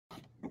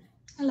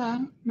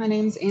Hello, my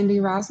name is Andi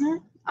Rosner.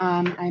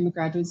 I'm a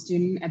graduate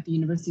student at the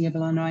University of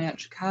Illinois at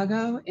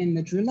Chicago in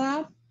the Drew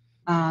Lab.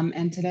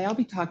 And today I'll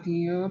be talking to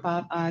you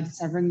about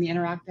deciphering the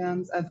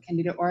interactomes of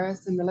Candida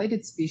auris and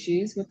related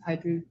species with high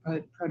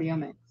throughput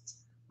proteomics.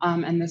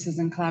 And this is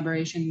in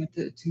collaboration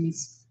with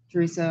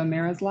Teresa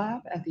O'Meara's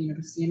lab at the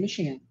University of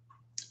Michigan.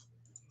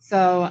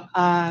 So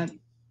I'm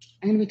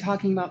going to be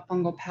talking about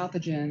fungal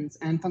pathogens,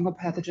 and fungal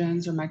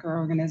pathogens are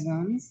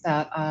microorganisms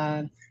that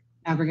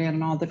aggregate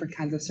on all different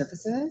kinds of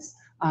surfaces.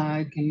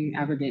 It can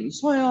aggregate in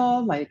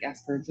soil, like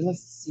aspergillus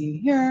seen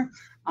here,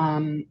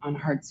 on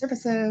hard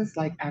surfaces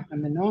like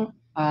acromonium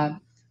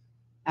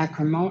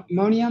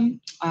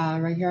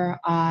right here,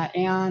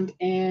 and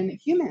in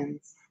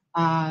humans,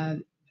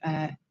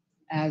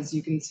 as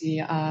you can see,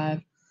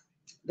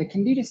 the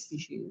Candida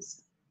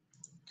species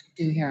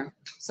do here.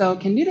 So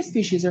Candida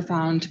species are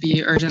found to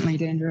be urgently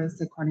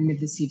dangerous according to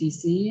the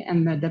CDC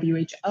and the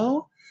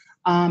WHO,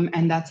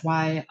 and that's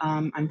why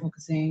I'm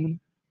focusing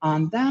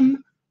on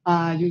them.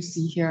 You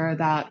see here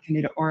that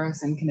Candida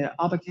auris and Candida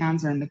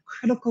albicans are in the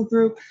critical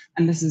group,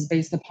 and this is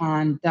based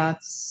upon death,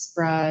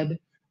 spread,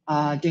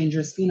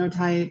 dangerous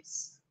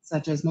phenotypes,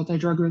 such as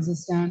multi-drug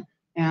resistant.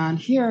 And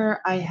here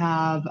I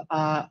have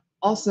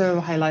also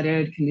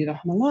highlighted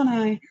Candida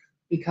humuloni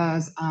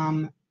because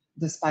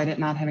despite it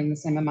not having the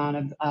same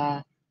amount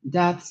of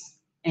deaths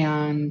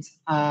and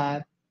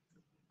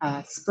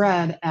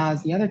spread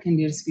as the other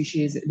Candida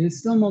species, it is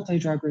still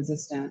multi-drug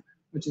resistant,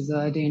 which is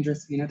a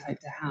dangerous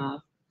phenotype to have.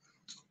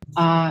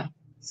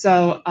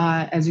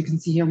 As you can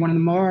see here, one of the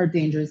more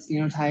dangerous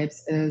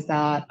phenotypes is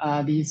that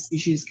these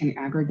species can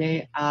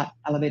aggregate at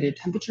elevated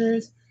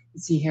temperatures. You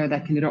see here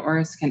that Candida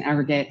auris can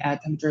aggregate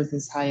at temperatures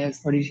as high as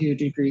 42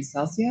 degrees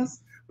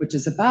Celsius, which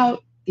is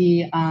about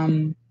the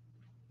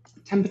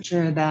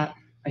temperature that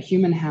a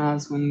human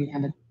has when we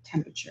have a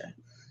temperature.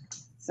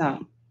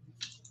 So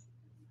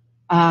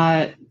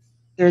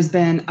there's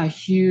been a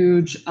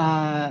huge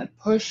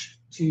push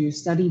to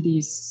study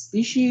these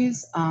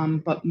species,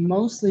 but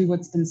mostly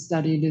what's been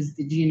studied is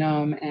the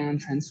genome and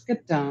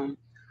transcriptome.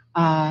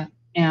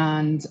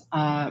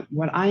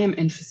 What I am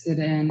interested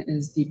in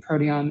is the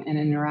proteome and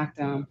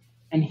interactome.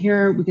 And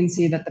here we can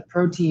see that the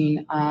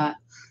protein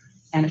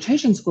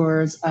annotation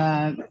scores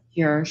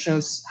here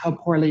shows how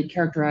poorly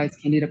characterized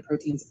Candida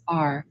proteins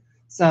are.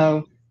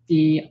 So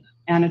the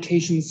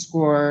annotation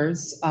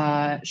scores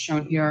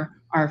shown here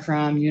are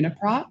from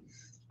UniProt,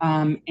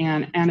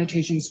 and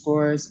annotation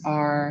scores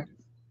are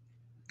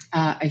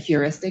a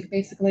heuristic,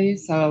 basically.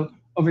 So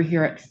over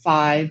here at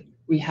 5,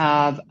 we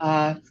have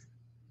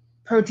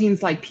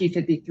proteins like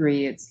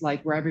P53. It's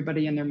like where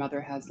everybody and their mother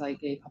has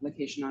like a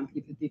publication on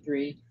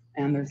P53,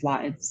 and there's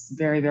it's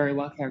very, very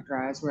well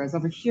characterized. Whereas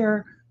over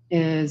here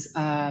is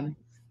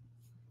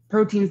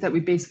proteins that we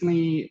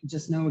basically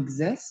just know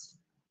exist.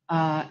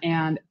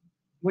 And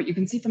what you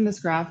can see from this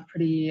graph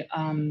pretty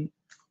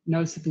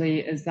noticeably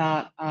is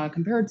that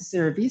compared to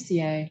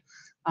Cerevisiae,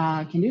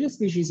 Candida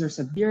species are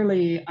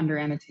severely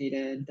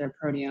underannotated, their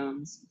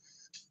proteomes.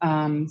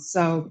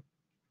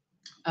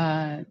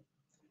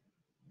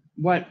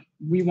 What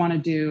we want to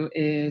do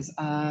is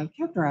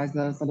characterize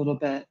those a little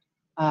bit.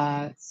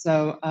 How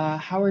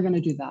are we going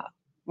to do that?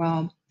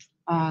 Well,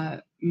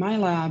 my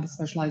lab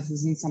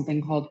specializes in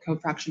something called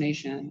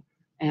cofractionation,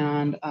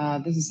 and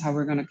this is how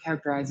we're going to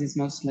characterize these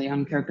mostly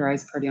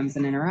uncharacterized proteomes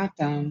and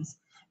interactomes.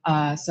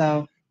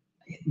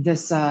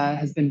 This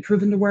has been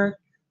proven to work.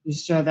 We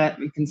show that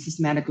we can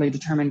systematically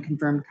determine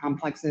confirmed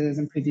complexes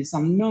and previous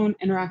unknown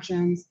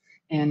interactions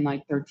in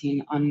like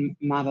 13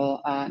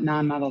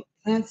 non-model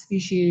plant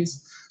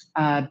species,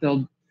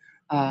 build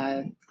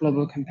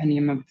global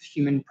compendium of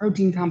human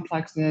protein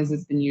complexes.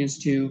 It's been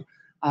used to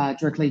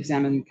directly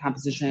examine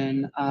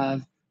composition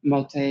of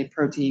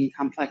multi-protein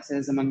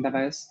complexes among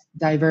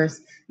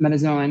diverse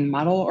metazoan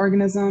model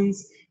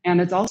organisms. And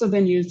it's also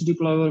been used to do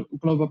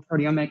global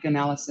proteomic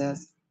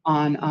analysis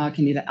on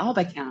Candida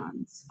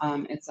albicans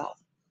itself.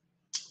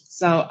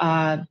 So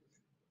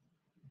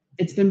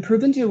it's been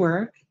proven to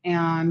work,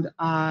 and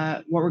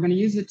what we're going to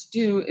use it to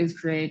do is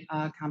create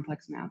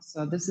complex maps.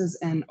 So this is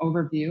an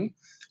overview.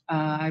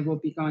 I will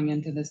be going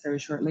into this very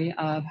shortly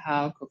of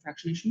how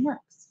cofractionation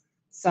works.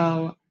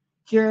 So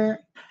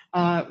here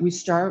we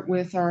start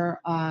with our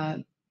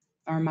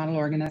model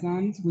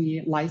organisms.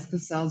 We lyse the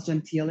cells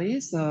genteelly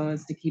so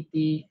as to keep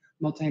the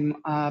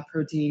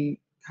multi-protein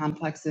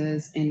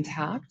complexes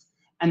intact.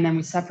 And then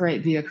we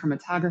separate via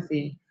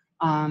chromatography.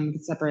 We can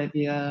separate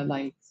via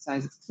like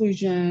size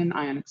exclusion,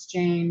 ion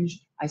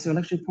exchange,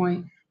 isoelectric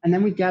point, and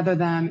then we gather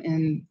them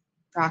in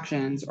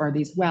fractions or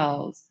these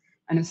wells.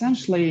 And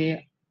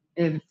essentially,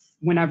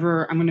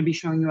 whenever I'm going to be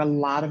showing you a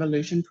lot of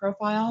elution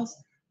profiles,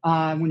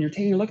 when you're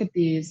taking a look at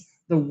these,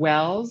 the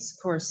wells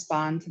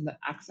correspond to the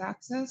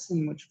x-axis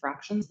in which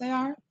fractions they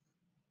are,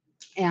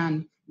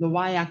 and the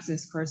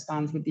y-axis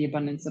corresponds with the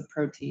abundance of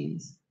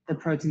proteins, the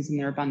proteins in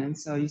their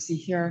abundance. So you see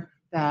here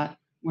that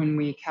when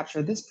we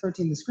capture this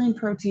protein, this green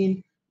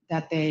protein,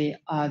 that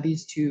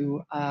these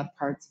two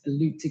parts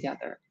elute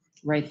together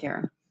right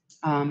here.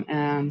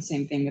 And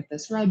same thing with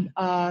this red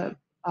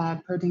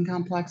protein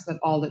complex, but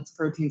all its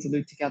proteins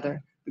elute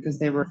together because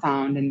they were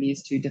found in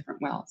these two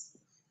different wells.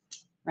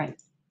 Right.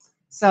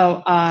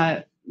 So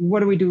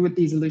what do we do with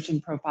these elution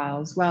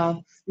profiles?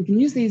 Well, we can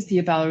use these to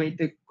evaluate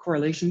the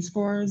correlation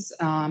scores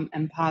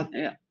and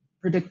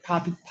predict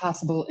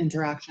possible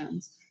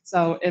interactions.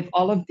 So if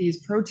all of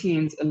these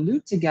proteins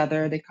elute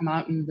together, they come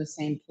out in the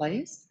same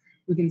place,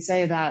 we can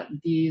say that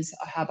these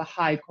have a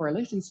high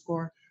correlation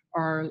score,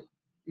 are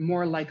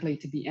more likely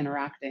to be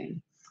interacting.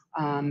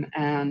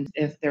 And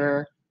if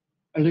their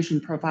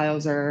elution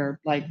profiles are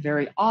like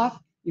very off,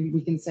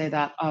 we can say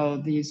that, oh,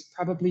 these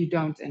probably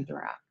don't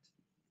interact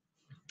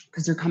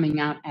because they're coming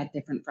out at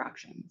different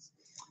fractions.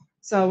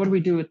 So what do we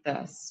do with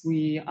this?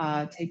 We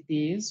take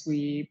these,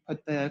 we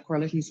put the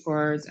correlation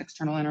scores,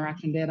 external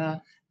interaction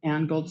data,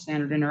 and gold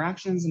standard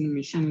interactions in the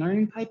machine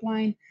learning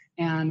pipeline,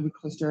 and we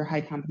cluster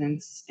high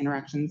confidence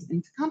interactions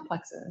into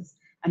complexes.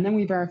 And then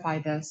we verify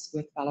this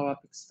with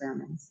follow-up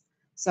experiments.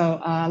 So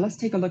let's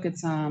take a look at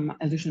some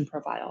elution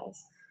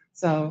profiles.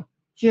 So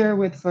here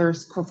with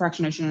first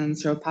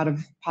cofractionation show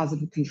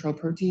positive control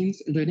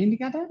proteins eluting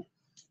together.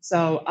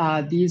 So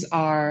these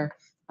are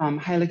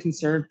highly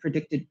conserved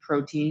predicted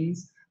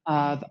proteins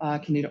of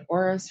Candida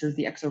auris. Here's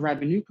the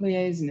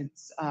exoribonuclease, and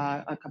it's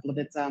a couple of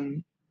its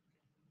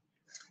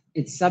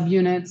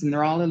subunits, and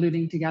they're all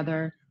eluting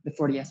together. The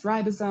 40S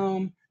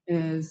ribosome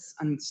is,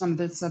 and some of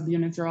the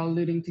subunits are all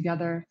eluting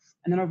together.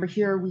 And then over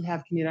here we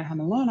have Candida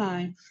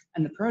hemiloni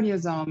and the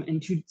proteasome in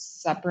two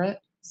separate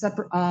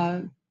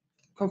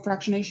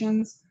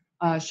cofractionations,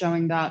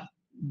 showing that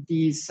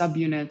these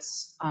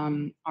subunits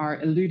are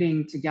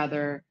eluting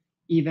together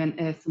even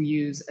if we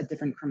use a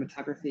different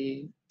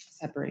chromatography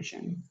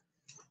separation.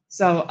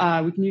 So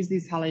we can use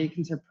these highly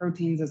conserved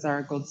proteins as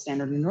our gold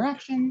standard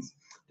interactions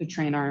to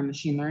train our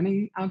machine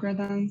learning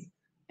algorithms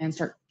and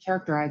start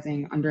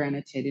characterizing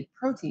under-annotated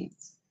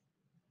proteins.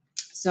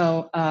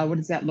 So what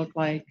does that look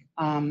like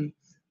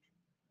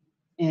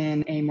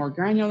in a more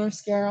granular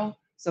scale?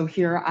 So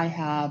here I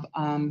have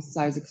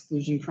size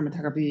exclusion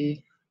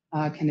chromatography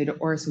Candida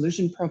auris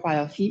solution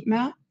profile heat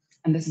map,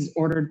 and this is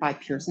ordered by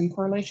Pearson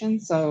correlation.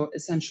 So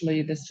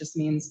essentially this just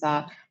means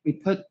that we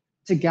put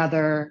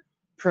together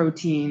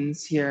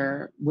proteins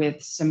here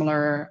with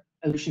similar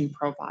elution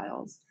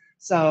profiles.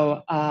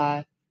 So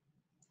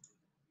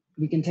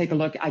we can take a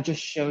look. I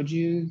just showed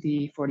you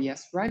the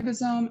 40S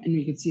ribosome, and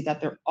you can see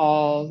that they're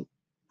all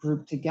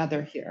grouped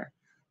together here.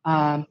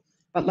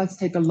 But let's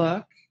take a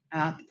look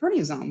at the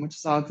proteasome, which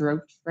is all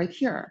grouped right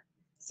here.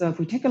 So if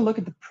we take a look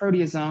at the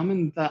proteasome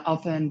and the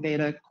alpha and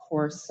beta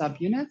core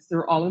subunits,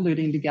 they're all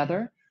eluting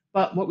together.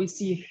 But what we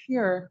see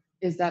here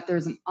is that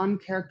there's an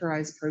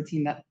uncharacterized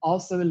protein that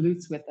also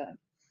elutes with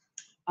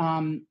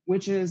it,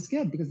 which is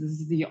good because this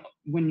is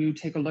when you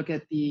take a look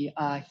at the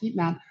heat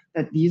map,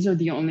 that these are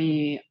the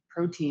only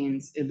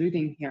proteins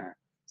eluting here.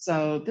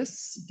 So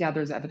this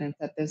gathers evidence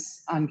that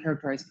this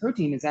uncharacterized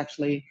protein is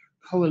actually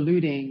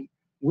co-eluting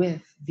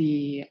with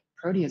the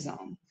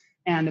proteasome.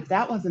 And if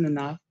that wasn't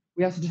enough,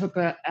 we also took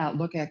a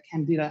look at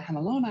Candida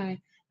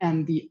hemiloni,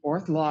 and the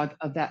ortholog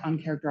of that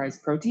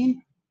uncharacterized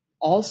protein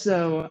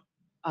also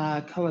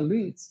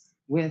co-elutes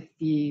with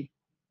the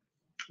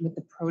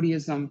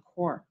proteasome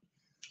core.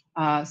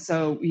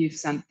 So we've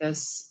sent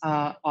this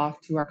off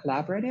to our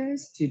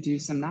collaborators to do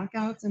some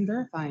knockouts and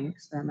verifying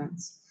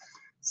experiments.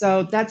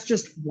 So that's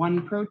just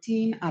one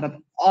protein out of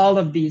all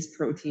of these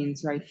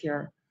proteins right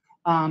here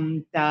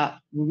that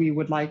we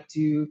would like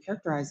to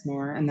characterize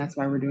more. And that's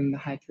why we're doing the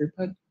high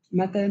throughput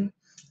method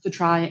to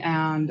try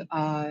and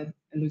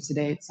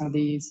elucidate some of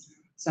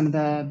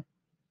the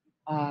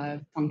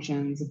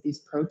functions of these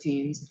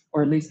proteins,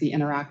 or at least the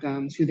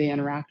interactomes, who they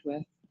interact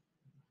with.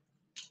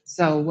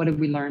 So what did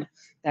we learn?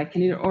 That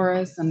Candida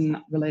auris and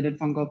related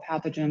fungal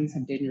pathogens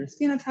have dangerous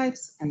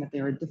phenotypes and that they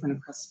are different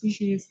across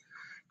species.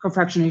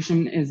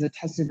 Cofractionation is a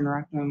tested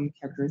interactome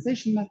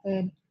characterization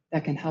method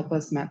that can help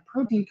us map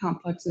protein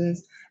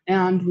complexes,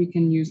 and we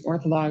can use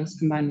orthologs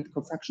combined with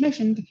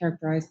cofractionation to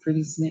characterize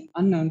previously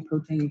unknown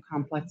protein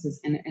complexes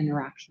and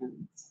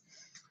interactions.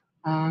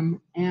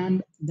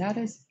 And that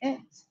is it.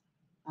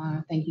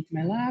 Thank you to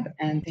my lab,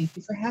 and thank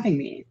you for having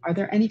me. Are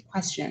there any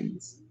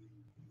questions?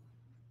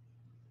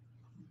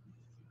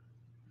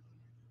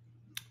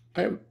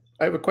 I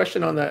have a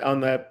question on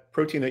that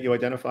protein that you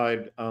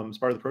identified as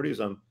part of the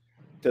proteasome.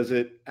 Does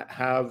it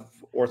have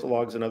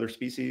orthologs in other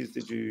species?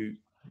 Did you?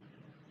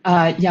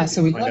 Yeah,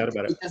 so we find out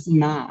about it? It does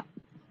not.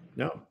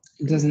 No.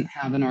 It doesn't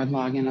have an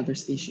ortholog in other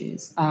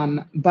species.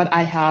 But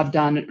I have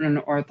done an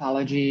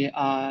orthology.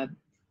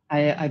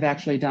 I've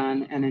actually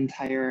done an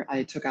entire,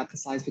 I took out the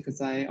slides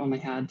because I only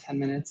had 10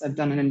 minutes. I've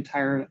done an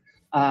entire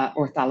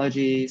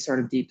orthology sort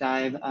of deep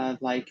dive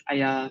of like,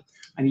 I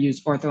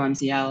used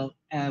OrthoMCL,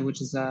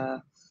 which is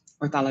a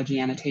orthology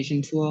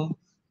annotation tool.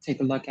 Take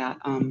a look at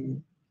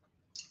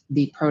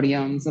the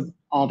proteomes of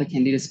all the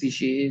Candida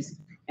species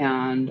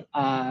and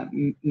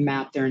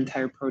map their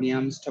entire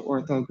proteomes to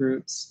ortho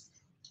groups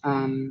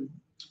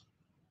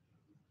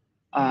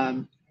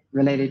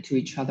related to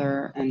each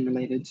other and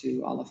related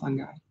to all the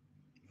fungi.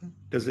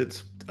 Does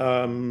its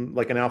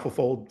like an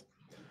AlphaFold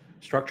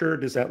structure,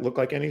 does that look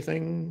like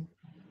anything?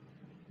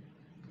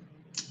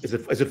 Is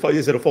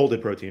it a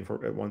folded protein, for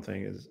one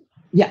thing?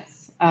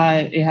 Yes,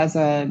 it has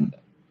a.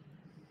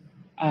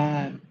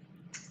 Oh,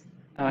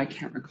 I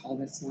can't recall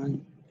this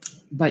one,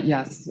 but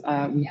yes,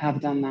 we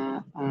have done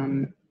that.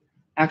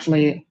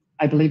 Actually,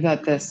 I believe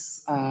that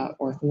this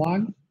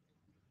ortholog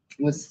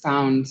was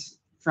found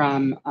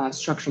from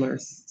structural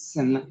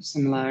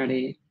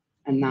similarity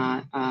and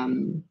not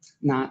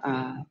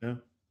Yeah.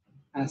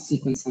 a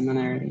sequence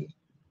similarity.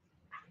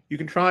 You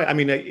can try. I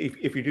mean,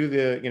 if you do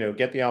the,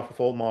 get the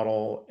AlphaFold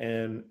model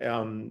and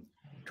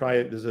try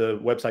it. There's a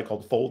website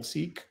called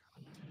FoldSeek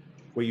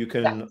where you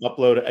can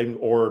upload,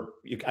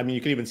 you can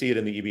even see it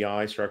in the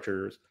EBI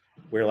structures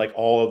where like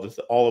all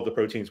of the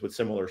proteins with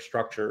similar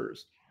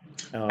structures.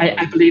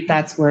 I believe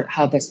that's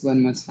how this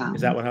one was found.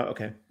 Is that what?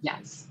 Okay.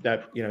 Yes.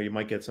 That you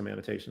might get some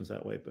annotations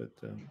that way, but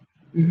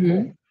Mm-hmm.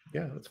 cool.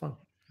 Yeah, that's fun.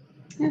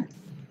 Yeah.